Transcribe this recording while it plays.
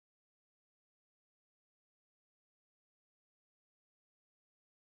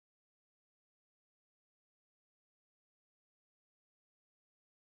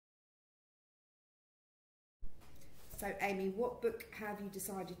So Amy, what book have you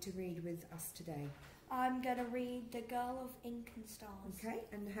decided to read with us today? I'm going to read The Girl of Ink and Stars. Okay,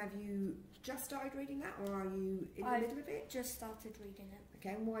 and have you just started reading that, or are you in the middle of it? Just started reading it.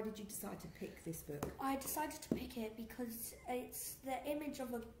 Okay, and why did you decide to pick this book? I decided to pick it because it's the image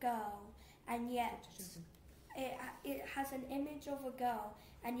of a girl, and yet it has an image of a girl,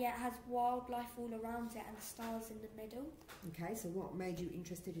 and yet has wildlife all around it and stars in the middle. Okay, so what made you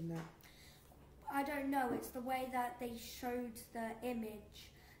interested in that? I don't know, it's the way that they showed the image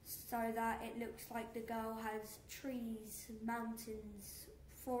so that it looks like the girl has trees, mountains,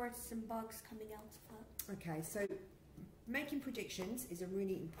 forests and bugs coming out of her. Okay, so making predictions is a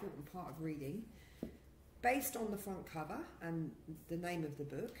really important part of reading. Based on the front cover and the name of the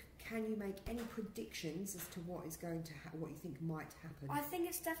book, can you make any predictions as to what is going to what you think might happen? I think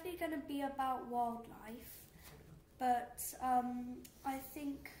it's definitely going to be about wildlife, but I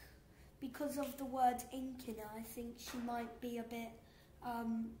think because of the word ink in it, I think she might be a bit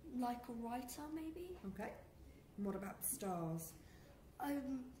like a writer, maybe. Okay. And what about the stars? I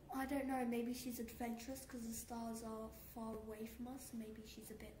don't know, maybe she's adventurous because the stars are far away from us, so maybe she's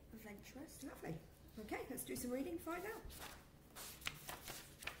a bit adventurous. Lovely. Okay, let's do some reading, find out.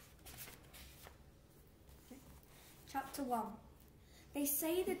 Okay. Chapter 1. They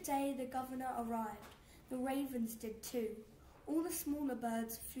say the day the governor arrived, the ravens did too. All the smaller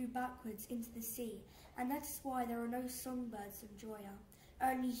birds flew backwards into the sea, and that is why there are no songbirds of Joya,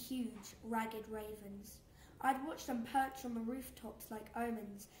 only huge, ragged ravens. I'd watch them perch on the rooftops like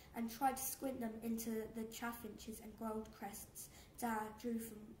omens, and try to squint them into the chaffinches and goldcrests Da drew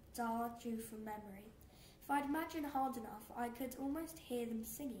from memory. If I'd imagine hard enough, I could almost hear them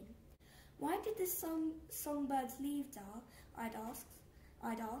singing. Why did the songbirds leave, Da? I'd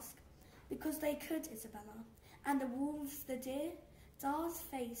ask. Because they could, Isabella. And the wolves, the deer? Da's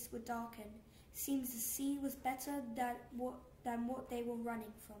face would darken. Seems the sea was better than what they were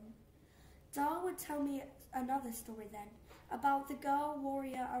running from. Da would tell me another story then, about the girl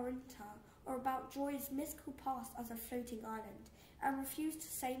warrior Arunta, or about Joy's mystical past as a floating island, and refused to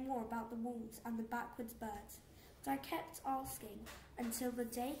say more about the wolves and the backwards birds. But I kept asking until the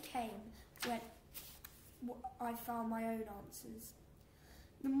day came when I found my own answers.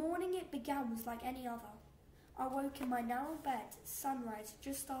 The morning it began was like any other. I woke in my narrow bed, sunrise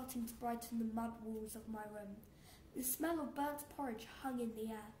just starting to brighten the mud walls of my room. The smell of burnt porridge hung in the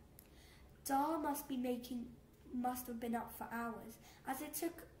air. Da must have been up for hours, as it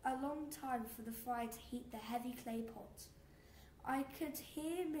took a long time for the fire to heat the heavy clay pot. I could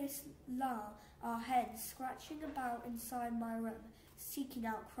hear Miss La, our hen, scratching about inside my room, seeking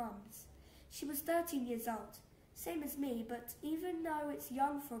out crumbs. She was 13 years old. Same as me, but even though it's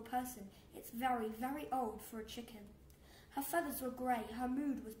young for a person, it's very, very old for a chicken. Her feathers were grey, her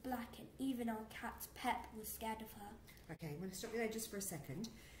mood was black, and even our cat Pep was scared of her. Okay, I'm going to stop you there just for a second.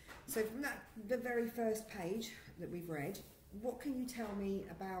 So from the very first page that we've read, what can you tell me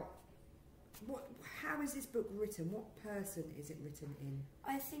about, how is this book written? What person is it written in?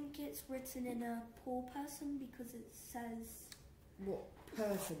 I think it's written in a poor person because it says... What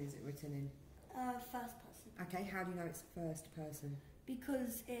person is it written in? First person. Okay, how do you know it's first person?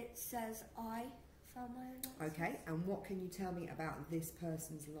 Because it says I found my own answers. Okay, and what can you tell me about this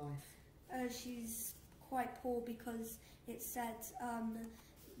person's life? She's quite poor because it said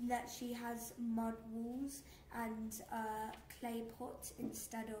that she has mud walls and a clay pot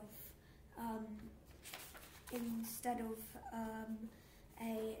instead of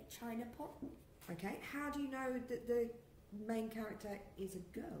a china pot. Okay, how do you know that the main character is a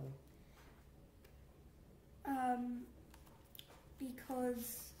girl?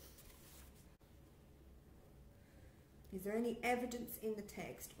 Because... Is there any evidence in the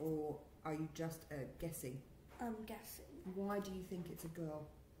text, or are you just guessing? I'm guessing. Why do you think it's a girl?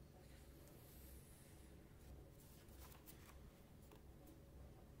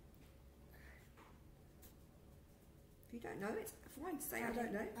 If you don't know, it's fine to say I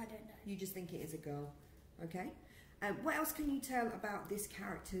don't know. I don't know. You just think it is a girl. Okay. What else can you tell about this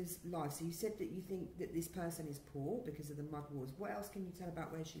character's life? So you said that you think that this person is poor because of the mud walls. What else can you tell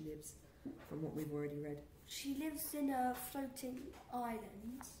about where she lives from what we've already read? She lives in a floating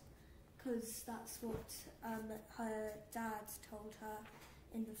island because that's what her dad told her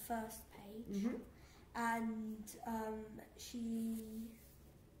in the first page. Mm-hmm. And she...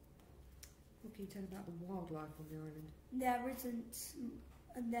 What can you tell about the wildlife on the island?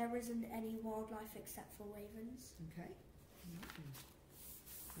 There isn't any wildlife except for ravens. Okay.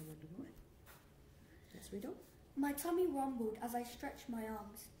 I wonder why. Let's read on. My tummy rumbled as I stretched my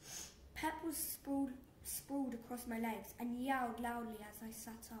arms. Pep was sprawled across my legs and yowled loudly as I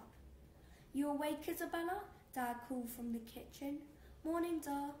sat up. You awake, Isabella? Dad called from the kitchen. Morning,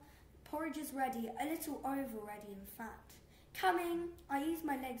 Dar. Porridge is ready, a little over ready in fact. Coming! I eased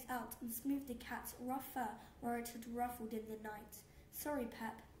my legs out and smoothed the cat's rough fur where it had ruffled in the night. Sorry,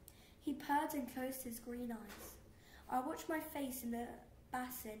 Pep. He purred and closed his green eyes. I watched my face in the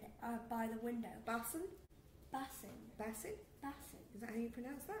basin by the window. Basin? Basin. Basin? Basin. Is that how you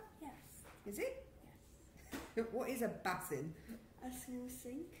pronounce that? Yes. Is it? Yes. What is a basin? A small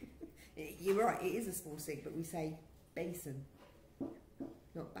sink. You're right, it is a small sink, but we say basin,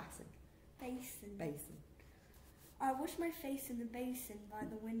 not basin. Basin. Basin. I washed my face in the basin by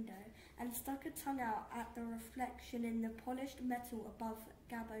the window and stuck a tongue out at the reflection in the polished metal above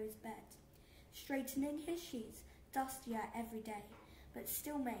Gabbo's bed, straightening his sheets, dustier every day, but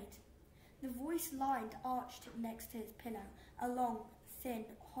still made. The voice-lined arched next to his pillow, a long, thin,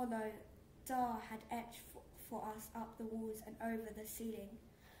 hollow Dar had etched for us up the walls and over the ceiling.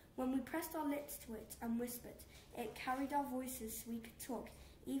 When we pressed our lips to it and whispered, it carried our voices so we could talk,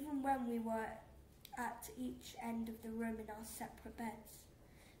 even when we were at each end of the room in our separate beds.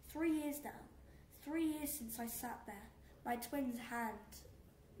 3 years now. 3 years since I sat there, my twin's hand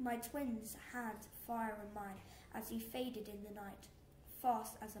fire in mine as he faded in the night,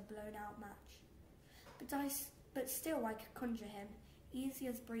 fast as a blown-out match. But still I could conjure him, easy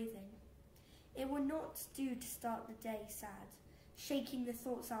as breathing. It would not do to start the day sad. Shaking the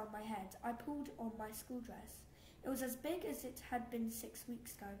thoughts out of my head, I pulled on my school dress. It was as big as it had been 6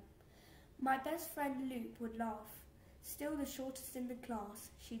 weeks ago. My best friend Luke would laugh. Still the shortest in the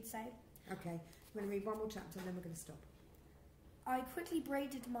class, she'd say. Okay, I'm going to read one more chapter and then we're going to stop. I quickly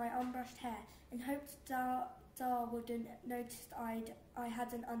braided my unbrushed hair and hoped Dar wouldn't notice I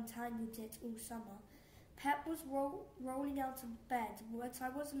hadn't untangled it all summer. Pep was rolling out of bed, but I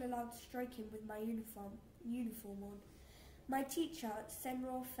wasn't allowed to stroke him with my uniform on. My teacher,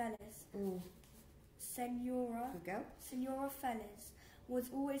 Senora Fellis, Senora Fellis, was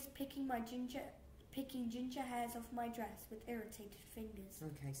always picking ginger hairs off my dress with irritated fingers.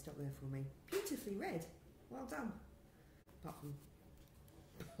 Okay, stop there for me. Beautifully read. Well done. Apart from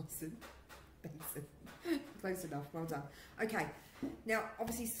basin. Close enough. Well done. Okay. Now,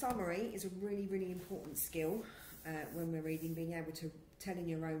 obviously, summary is a really, really important skill when we're reading, being able to tell in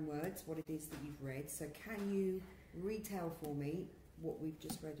your own words what it is that you've read. So can you retell for me what we've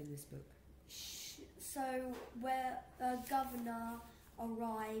just read in this book? So, where a governor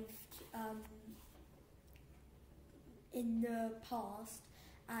arrived in the past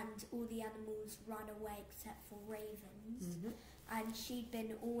and all the animals ran away except for ravens, and she'd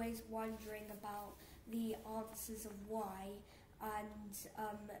been always wondering about the answers of why, and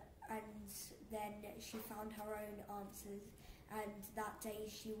then she found her own answers, and that day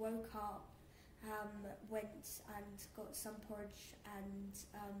she woke up, went and got some porridge and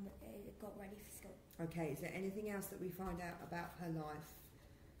got ready for school. Okay, is there anything else that we find out about her life?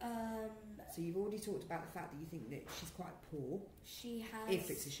 So you've already talked about the fact that you think that she's quite poor. She has... If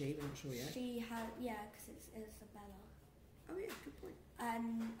it's a she, we're not sure yet. She has, yeah, because it's Isabella. Oh yeah, good point.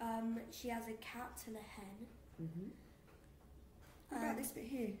 And she has a cat and a hen. What about this bit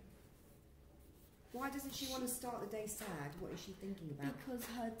here? Why doesn't she want to start the day sad? What is she thinking about? Because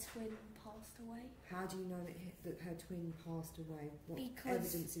her twin passed away. How do you know that her twin passed away? What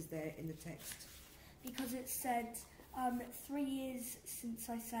evidence is there in the text? Because it said, 3 years since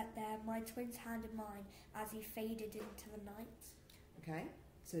I sat there, my twin's hand in mine as he faded into the night. Okay,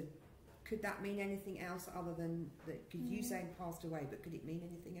 so could that mean anything else other than that? Could you say passed away, but could it mean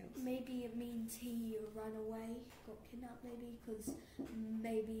anything else? Maybe it means he ran away, got kidnapped maybe, because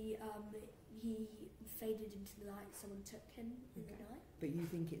maybe he faded into the night, someone took him in the night. But you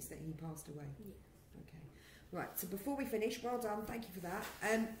think it's that he passed away? Yeah. Okay. Right, so before we finish, well done, thank you for that.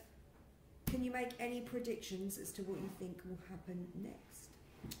 Can you make any predictions as to what you think will happen next?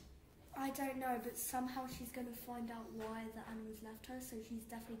 I don't know, but somehow she's going to find out why the animals left her, so she's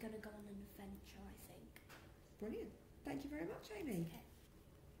definitely going to go on an adventure, I think. Brilliant. Thank you very much, Amy. Okay.